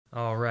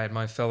Alright,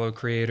 my fellow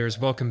creators,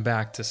 welcome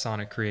back to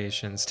Sonic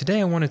Creations.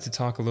 Today I wanted to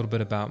talk a little bit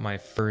about my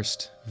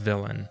first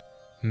villain,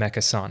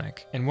 Mecha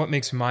Sonic, and what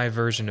makes my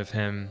version of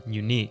him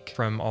unique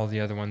from all the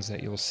other ones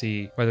that you'll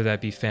see, whether that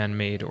be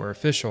fan-made or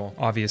official.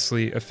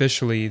 Obviously,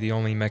 officially, the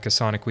only Mecha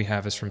Sonic we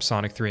have is from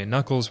Sonic 3 and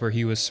Knuckles, where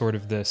he was sort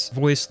of this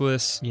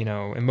voiceless,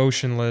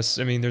 emotionless.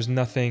 I mean, there's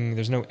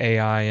no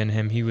AI in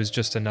him. He was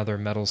just another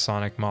Metal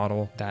Sonic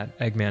model that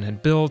Eggman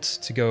had built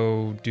to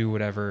go do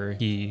whatever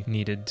he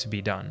needed to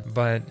be done.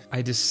 But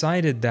I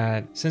decided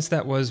that since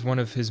that was one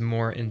of his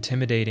more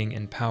intimidating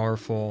and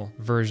powerful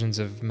versions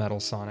of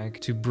Metal Sonic,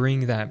 to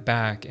bring that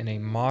back in a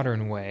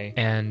modern way,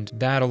 and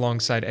that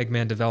alongside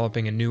Eggman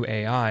developing a new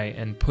AI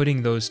and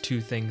putting those two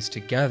things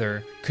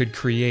together could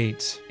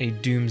create a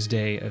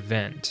Doomsday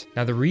event.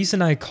 Now, the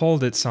reason I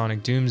called it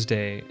Sonic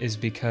Doomsday is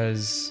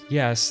because,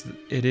 yes,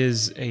 it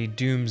is a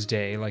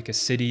doomsday, like a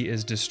city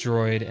is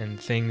destroyed and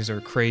things are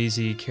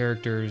crazy,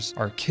 characters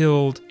are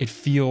killed. It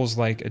feels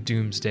like a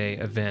doomsday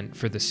event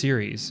for the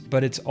series,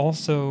 but it's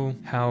also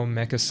how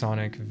Mecha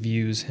Sonic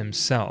views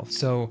himself.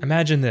 So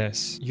imagine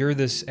this, you're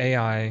this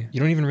AI, you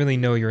don't even really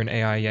know you're an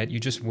AI yet, you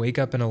just wake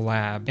up in a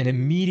lab and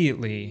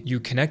immediately you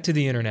connect to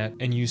the internet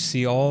and you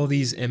see all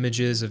these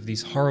images of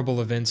these horrible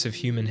events of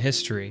human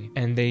history,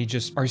 and they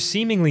just are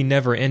seemingly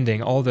never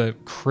ending, all the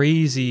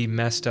crazy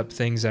messed up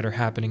things that are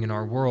happening in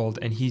our world,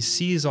 and he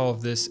sees all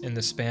of this in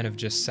the span of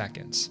just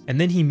seconds. And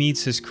then he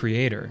meets his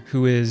creator,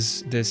 who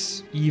is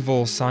this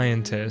evil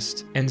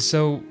scientist, and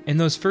so in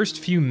those first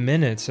few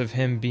minutes of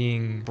him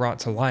being brought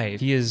to life,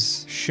 he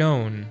is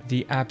shown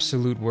the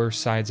absolute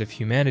worst sides of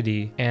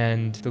humanity,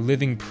 and the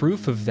living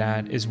proof of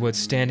that is what's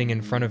standing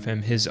in front of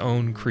him, his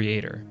own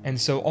creator. And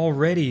so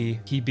already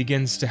he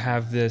begins to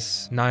have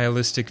this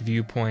nihilistic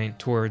viewpoint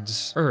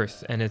towards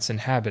Earth and its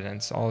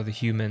inhabitants, all of the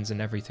humans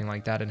and everything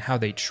like that, and how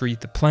they treat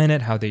the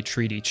planet, how they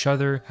treat each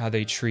other, how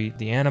they treat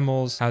the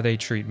animals, how they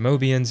treat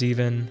Mobians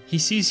even. He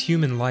sees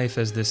human life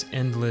as this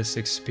endless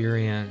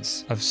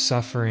experience of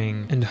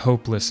suffering and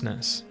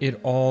hopelessness. It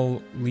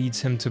all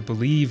leads him to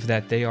believe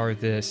that they are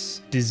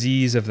this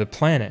disease of the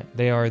planet.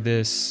 They are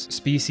this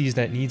species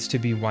that needs to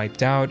be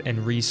wiped out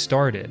and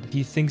restarted.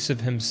 He thinks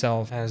of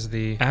himself as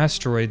the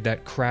asteroid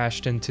that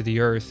crashed into the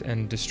Earth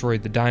and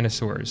destroyed the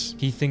dinosaurs.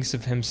 He thinks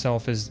of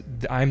himself as,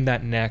 I'm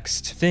that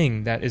next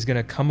thing that is going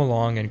to come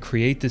along and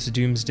create this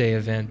doomsday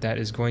event that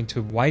is going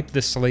to wipe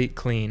the slate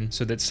clean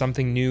so that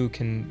something new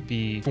can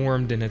be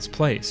formed in its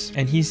place.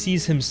 And he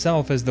sees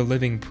himself as the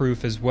living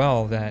proof as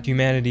well that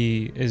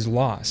humanity is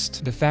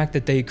lost. The fact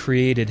that they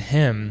created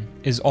him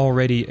is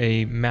already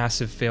a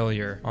massive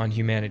failure on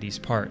humanity's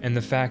part. And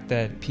the fact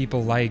that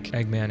people like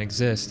Eggman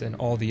exist and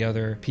all the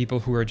other people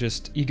who are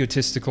just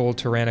egotistical,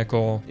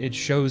 tyrannical, it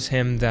shows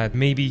him that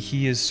maybe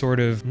he is sort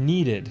of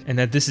needed and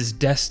that this is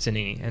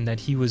destiny and that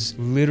he was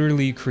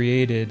literally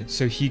created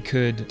so he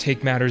could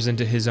take matters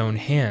into his own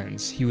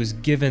hands. He was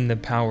given the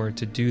power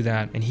to do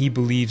that, and he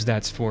believes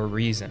that's for a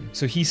reason.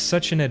 So he's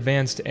such an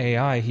advanced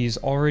AI, he's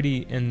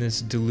already in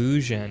this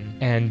delusion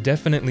and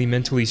definitely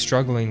mentally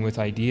struggling with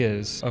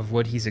ideas of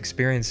what he's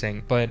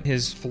experiencing. But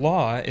his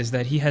flaw is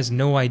that he has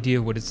no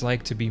idea what it's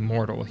like to be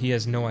mortal. He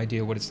has no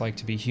idea what it's like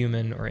to be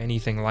human or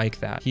anything like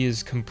that. He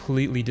is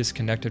completely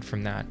disconnected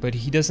from that. But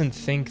he doesn't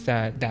think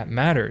that that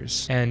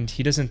matters, and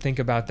he doesn't think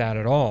about that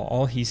at all.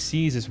 All he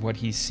sees is what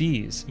he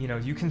sees.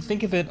 You can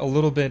think of it a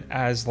little bit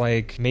as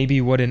like maybe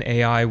what an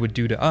AI would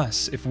do to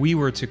us. If we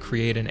were to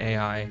create an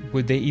AI,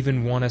 would they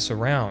even want us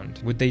around?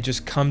 Would they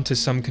just come to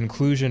some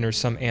conclusion or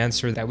some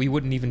answer that we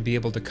wouldn't even be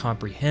able to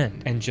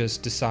comprehend and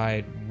just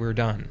decide we're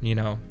done?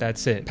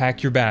 That's it.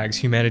 Pack your bags.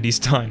 Humanity's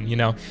done.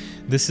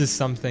 This is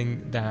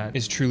something that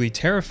is truly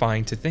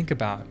terrifying to think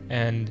about,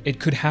 and it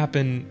could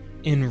happen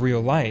in real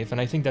life. And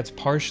I think that's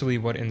partially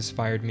what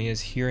inspired me,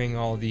 is hearing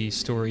all the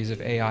stories of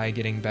AI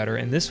getting better.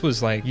 And this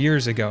was like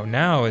years ago.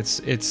 Now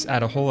it's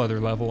at a whole other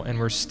level, and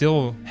we're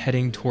still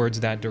heading towards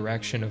that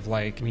direction of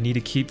like, we need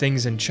to keep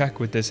things in check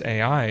with this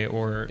AI,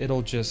 or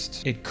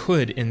it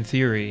could in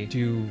theory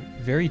do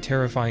very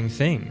terrifying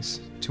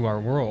things to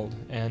our world.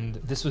 And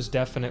this was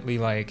definitely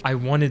like, I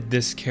wanted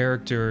this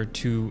character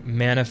to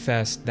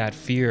manifest that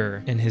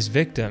fear in his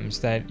victims,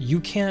 that you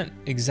can't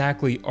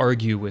exactly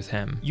argue with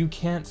him. You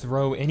can't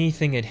throw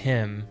anything at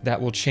him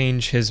that will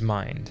change his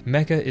mind.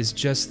 Mecha is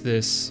just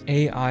this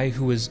AI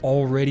who has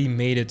already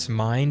made its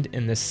mind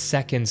in the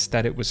seconds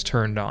that it was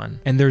turned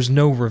on, and there's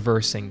no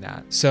reversing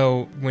that.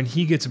 So when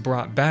he gets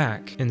brought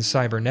back in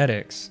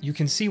cybernetics, you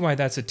can see why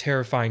that's a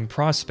terrifying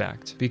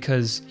prospect,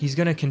 because he's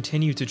going to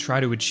continue to try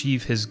to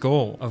achieve his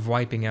goal of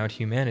wiping out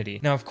humanity.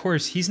 Now, of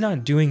course, he's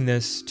not doing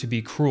this to be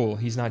cruel.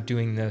 He's not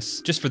doing this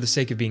just for the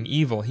sake of being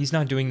evil. He's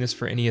not doing this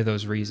for any of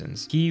those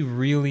reasons. He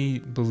really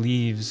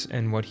believes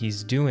in what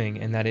he's doing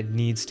and that it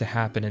needs to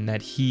happen, and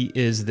that he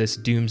is this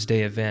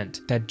doomsday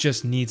event that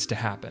just needs to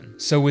happen.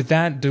 So with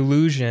that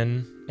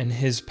delusion and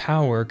his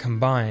power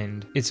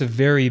combined, it's a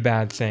very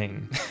bad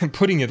thing,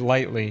 putting it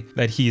lightly,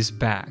 that he's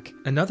back.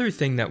 Another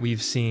thing that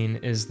we've seen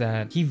is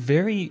that he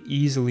very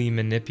easily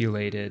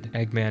manipulated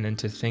Eggman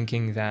into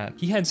thinking that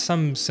he had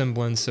some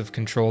semblance of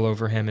control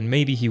over him and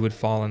maybe he would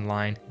fall in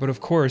line. But of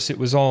course, it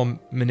was all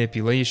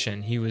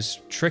manipulation. He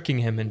was tricking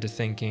him into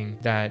thinking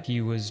that he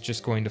was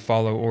just going to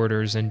follow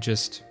orders and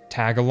just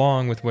tag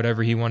along with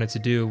whatever he wanted to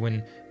do,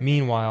 when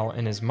meanwhile,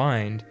 in his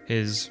mind,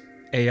 his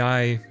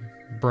AI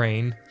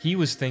brain, he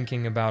was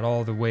thinking about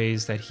all the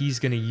ways that he's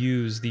going to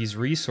use these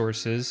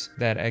resources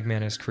that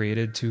Eggman has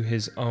created to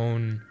his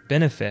own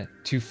benefit,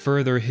 to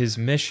further his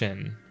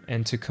mission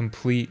and to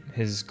complete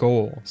his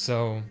goal.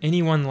 So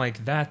anyone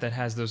like that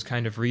has those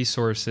kind of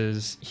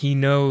resources, he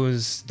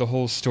knows the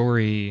whole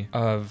story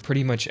of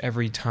pretty much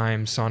every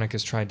time Sonic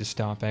has tried to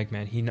stop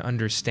Eggman. He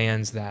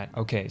understands that,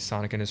 okay,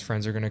 Sonic and his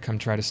friends are going to come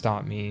try to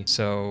stop me,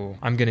 so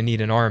I'm going to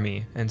need an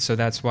army. And so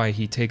that's why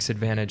he takes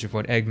advantage of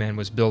what Eggman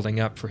was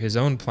building up for his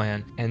own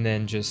plan and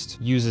then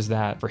just uses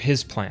that for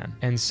his plan.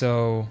 And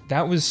so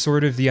that was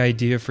sort of the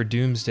idea for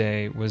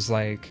Doomsday, was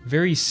like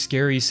very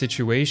scary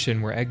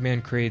situation where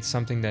Eggman creates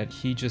something that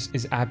he just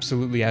is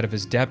absolutely out of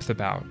his depth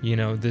about. You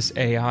know, this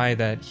AI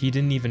that he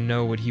didn't even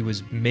know what he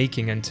was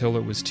making until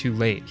it was too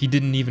late. He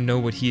didn't even know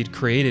what he had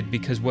created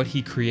because what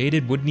he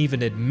created wouldn't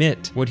even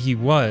admit what he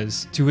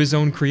was to his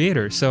own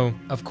creator. So,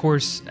 of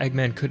course,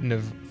 Eggman couldn't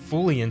have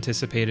fully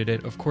anticipated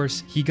it. Of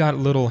course, he got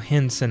little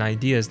hints and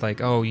ideas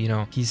like, oh, you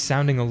know, he's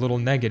sounding a little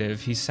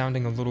negative. He's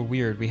sounding a little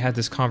weird. We had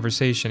this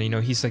conversation, you know,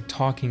 he's like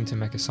talking to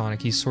Mecha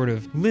Sonic. He's sort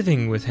of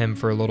living with him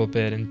for a little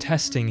bit and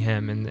testing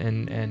him.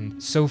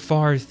 And so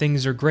far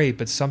things are great,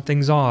 but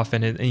something's off.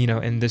 And, you know,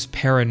 and this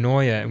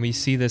paranoia, and we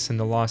see this in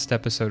the lost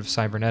episode of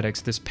Cybernetics,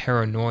 this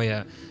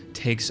paranoia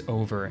takes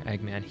over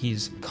Eggman.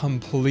 He's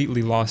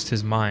completely lost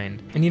his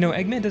mind. And you know,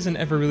 Eggman doesn't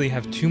ever really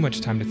have too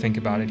much time to think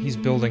about it. He's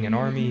building an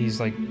army, he's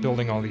like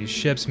building all these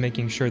ships,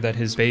 making sure that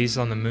his base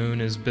on the moon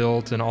is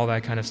built and all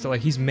that kind of stuff. Like,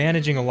 he's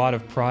managing a lot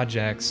of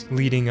projects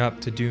leading up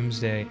to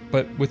Doomsday.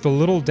 But with the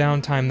little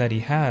downtime that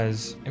he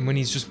has, and when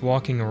he's just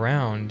walking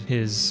around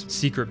his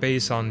secret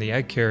base on the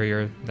egg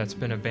carrier that's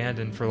been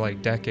abandoned for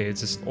like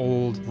decades, this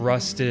old,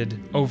 rusted,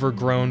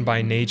 overgrown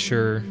by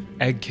nature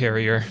egg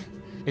carrier,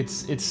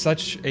 it's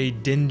such a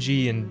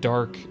dingy and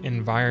dark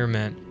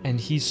environment, and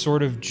he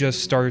sort of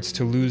just starts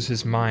to lose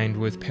his mind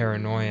with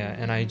paranoia.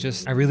 And I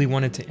really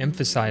wanted to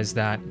emphasize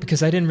that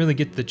because I didn't really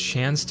get the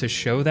chance to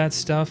show that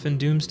stuff in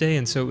Doomsday,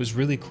 and so it was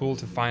really cool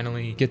to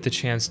finally get the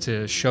chance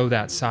to show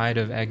that side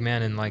of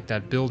Eggman, and like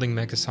that building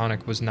Mecha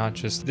Sonic was not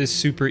just this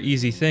super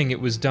easy thing.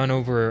 It was done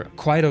over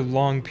quite a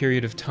long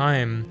period of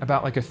time,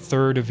 about like a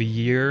third of a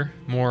year,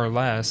 more or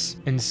less.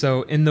 And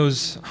so in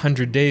those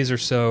 100 days or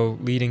so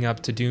leading up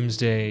to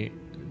Doomsday,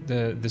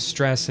 the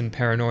stress and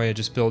paranoia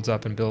just builds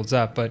up and builds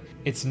up, but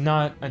it's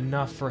not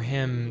enough for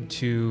him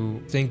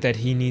to think that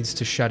he needs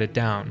to shut it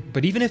down.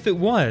 But even if it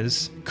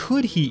was,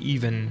 could he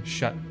even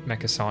shut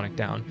Mecha Sonic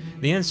down?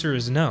 The answer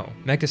is no.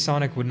 Mecha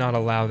Sonic would not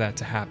allow that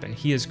to happen.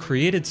 He has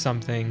created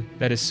something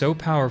that is so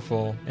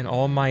powerful and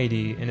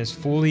almighty and is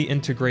fully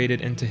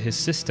integrated into his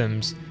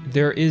systems.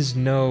 There is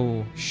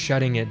no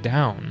shutting it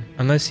down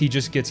unless he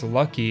just gets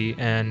lucky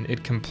and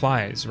it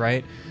complies,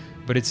 right?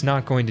 But it's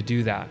not going to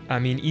do that. I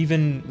mean,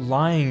 even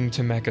lying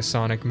to Mecha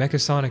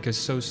Sonic is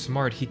so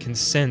smart, he can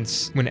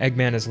sense when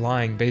Eggman is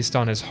lying based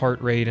on his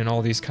heart rate and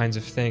all these kinds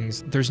of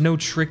things. There's no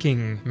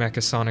tricking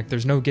Mecha Sonic,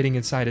 there's no getting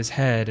inside his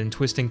head and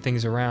twisting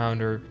things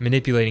around or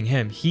manipulating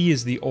him. He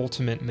is the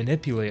ultimate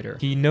manipulator.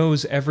 He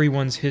knows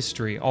everyone's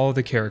history, all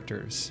the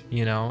characters,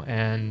 you know,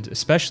 and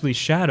especially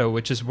Shadow,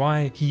 which is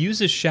why he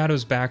uses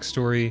Shadow's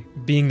backstory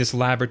being this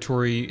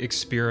laboratory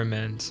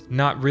experiment,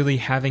 not really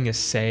having a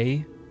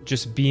say,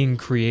 just being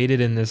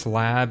created in this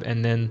lab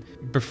and then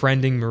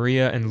befriending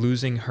Maria and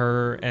losing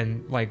her,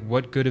 and like,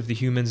 what good have the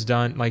humans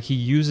done? Like, he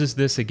uses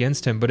this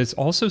against him, but it's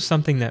also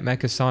something that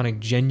Mecha Sonic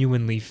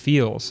genuinely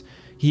feels.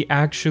 He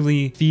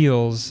actually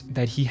feels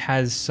that he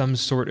has some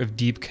sort of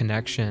deep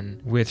connection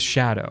with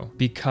Shadow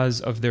because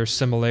of their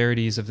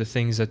similarities of the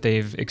things that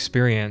they've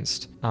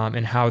experienced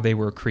and how they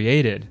were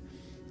created.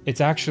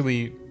 It's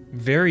actually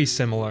very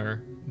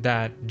similar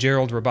that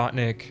Gerald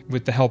Robotnik,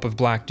 with the help of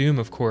Black Doom,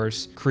 of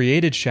course,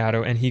 created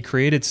Shadow, and he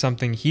created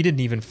something he didn't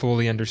even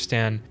fully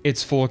understand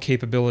its full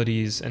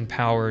capabilities and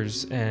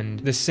powers. And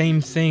the same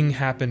thing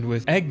happened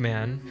with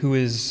Eggman, who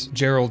is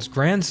Gerald's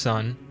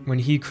grandson, when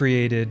he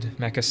created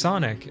Mecha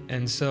Sonic.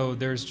 And so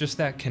there's just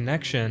that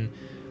connection,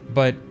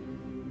 but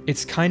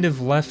it's kind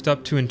of left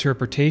up to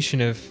interpretation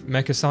if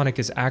Mecha Sonic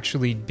is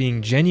actually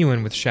being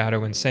genuine with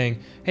Shadow and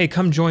saying, hey,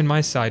 come join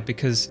my side,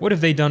 because what have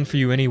they done for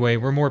you anyway?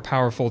 We're more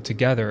powerful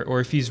together.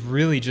 Or if he's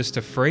really just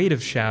afraid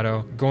of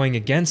Shadow going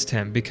against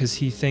him because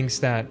he thinks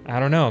that, I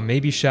don't know,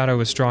 maybe Shadow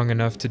is strong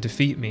enough to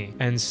defeat me.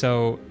 And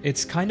so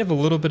it's kind of a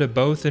little bit of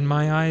both in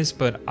my eyes,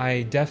 but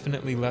I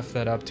definitely left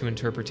that up to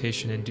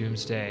interpretation in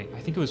Doomsday. I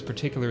think it was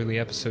particularly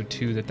episode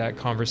 2 that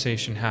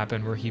conversation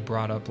happened where he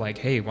brought up like,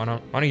 hey, why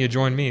don't you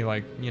join me?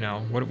 Like, you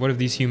know, what what have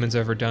these humans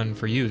ever done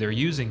for you? They're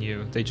using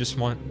you. They just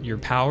want your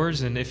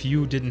powers, and if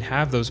you didn't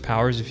have those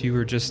powers, if you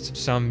were just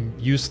some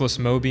useless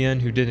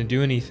Mobian who didn't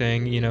do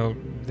anything, you know,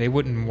 they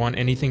wouldn't want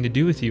anything to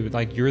do with you.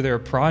 Like, you're their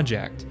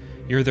project.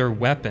 You're their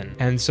weapon.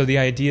 And so the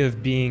idea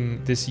of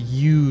being this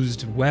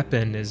used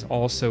weapon is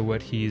also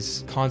what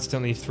he's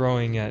constantly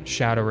throwing at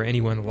Shadow, or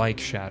anyone like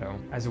Shadow,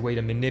 as a way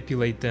to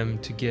manipulate them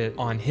to get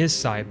on his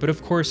side. But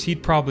of course,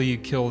 he'd probably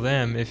kill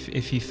them if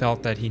he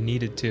felt that he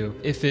needed to,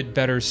 if it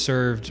better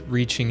served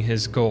reaching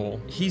his goal.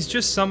 He's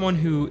just someone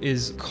who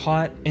is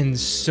caught in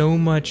so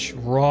much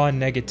raw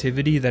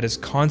negativity that is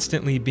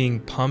constantly being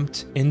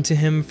pumped into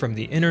him from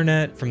the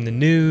internet, from the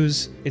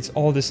news. It's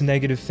all this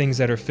negative things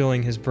that are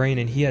filling his brain,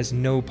 and he has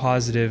no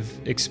positive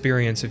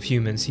experience of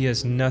humans. He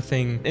has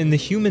nothing. And the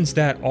humans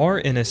that are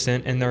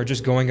innocent and are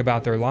just going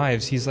about their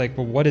lives, he's like,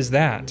 well, what is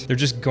that? They're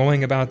just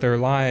going about their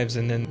lives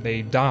and then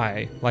they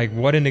die. Like,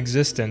 what an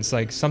existence.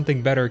 Like,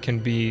 something better can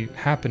be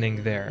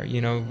happening there.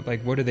 You know,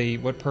 like,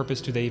 what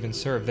purpose do they even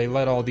serve? They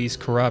let all these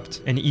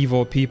corrupt and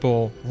evil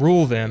people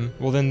rule them.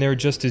 Well, then they're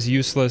just as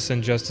useless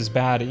and just as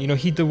bad. You know,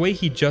 the way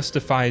he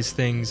justifies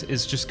things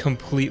is just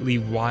completely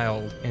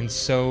wild and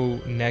so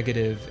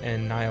negative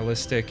and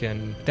nihilistic,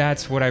 and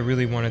that's what I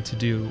really wanted to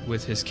do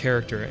with his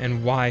character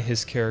and why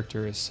his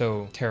character is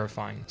so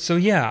terrifying. So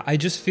yeah, I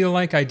just feel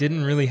like I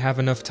didn't really have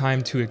enough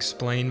time to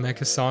explain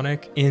Mecha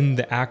Sonic in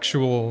the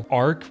actual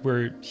arc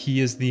where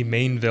he is the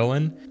main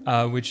villain,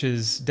 which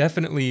is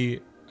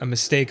definitely a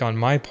mistake on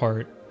my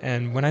part.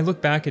 And when I look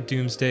back at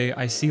Doomsday,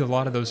 I see a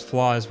lot of those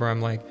flaws where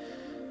I'm like,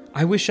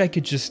 I wish I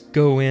could just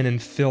go in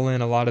and fill in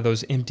a lot of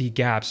those empty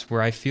gaps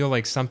where I feel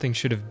like something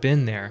should have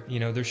been there. You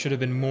know, there should have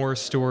been more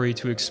story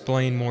to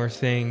explain more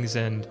things,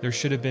 and there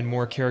should have been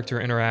more character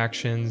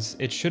interactions.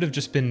 It should have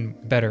just been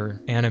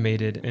better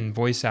animated and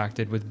voice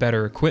acted with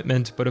better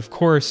equipment. But of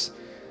course,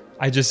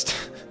 I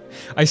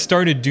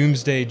started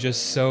Doomsday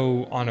just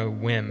so on a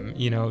whim,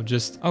 you know,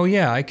 just, oh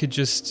yeah, I could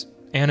just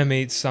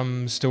animate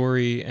some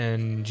story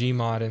and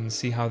Gmod and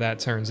see how that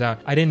turns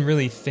out. I didn't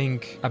really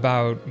think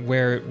about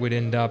where it would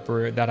end up,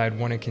 or that I'd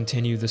want to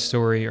continue the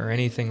story or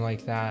anything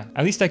like that.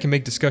 At least I can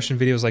make discussion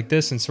videos like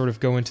this and sort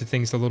of go into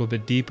things a little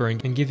bit deeper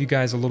and give you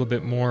guys a little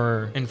bit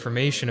more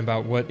information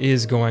about what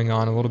is going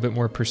on, a little bit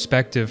more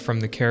perspective from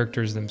the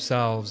characters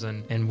themselves,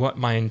 and what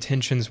my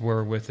intentions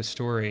were with the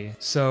story.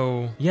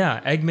 So yeah,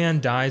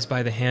 Eggman dies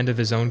by the hand of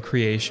his own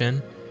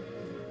creation,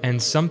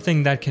 and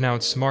something that can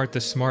outsmart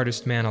the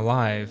smartest man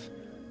alive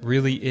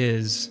really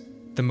is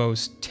the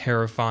most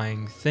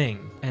terrifying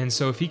thing. And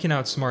so if he can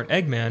outsmart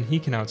Eggman, he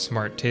can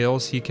outsmart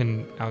Tails, he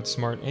can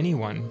outsmart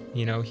anyone.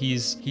 You know,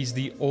 he's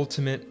the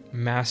ultimate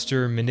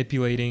master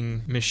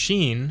manipulating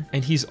machine,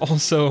 and he's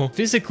also,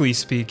 physically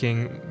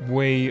speaking,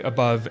 way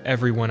above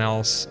everyone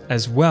else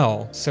as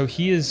well. So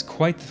he is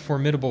quite the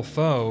formidable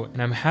foe,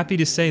 and I'm happy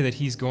to say that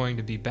he's going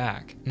to be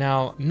back.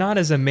 Now, not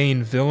as a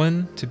main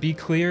villain, to be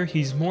clear,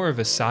 he's more of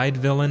a side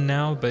villain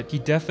now, but he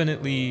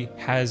definitely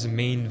has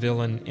main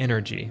villain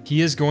energy.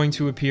 He is going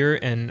to appear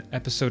in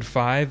episode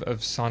 5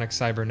 of Sonic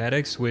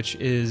Cybernetics, which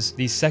is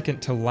the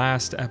second to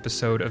last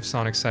episode of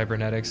Sonic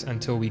Cybernetics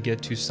until we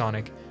get to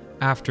Sonic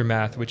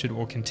Aftermath, which it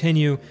will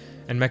continue,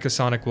 and Mecha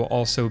Sonic will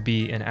also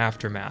be in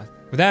Aftermath.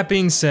 With that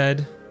being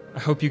said, I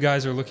hope you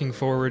guys are looking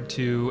forward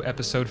to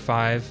episode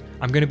 5.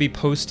 I'm going to be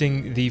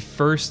posting the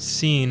first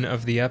scene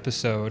of the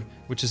episode,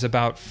 which is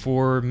about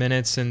 4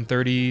 minutes and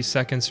 30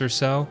 seconds or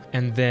so,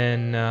 and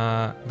then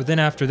but then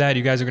after that,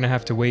 you guys are going to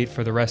have to wait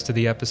for the rest of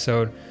the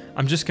episode.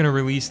 I'm just going to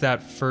release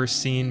that first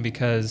scene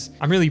because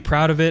I'm really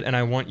proud of it, and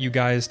I want you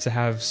guys to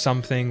have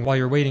something while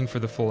you're waiting for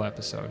the full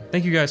episode.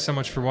 Thank you guys so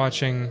much for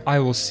watching. I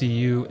will see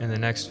you in the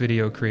next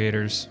video,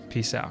 creators.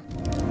 Peace out.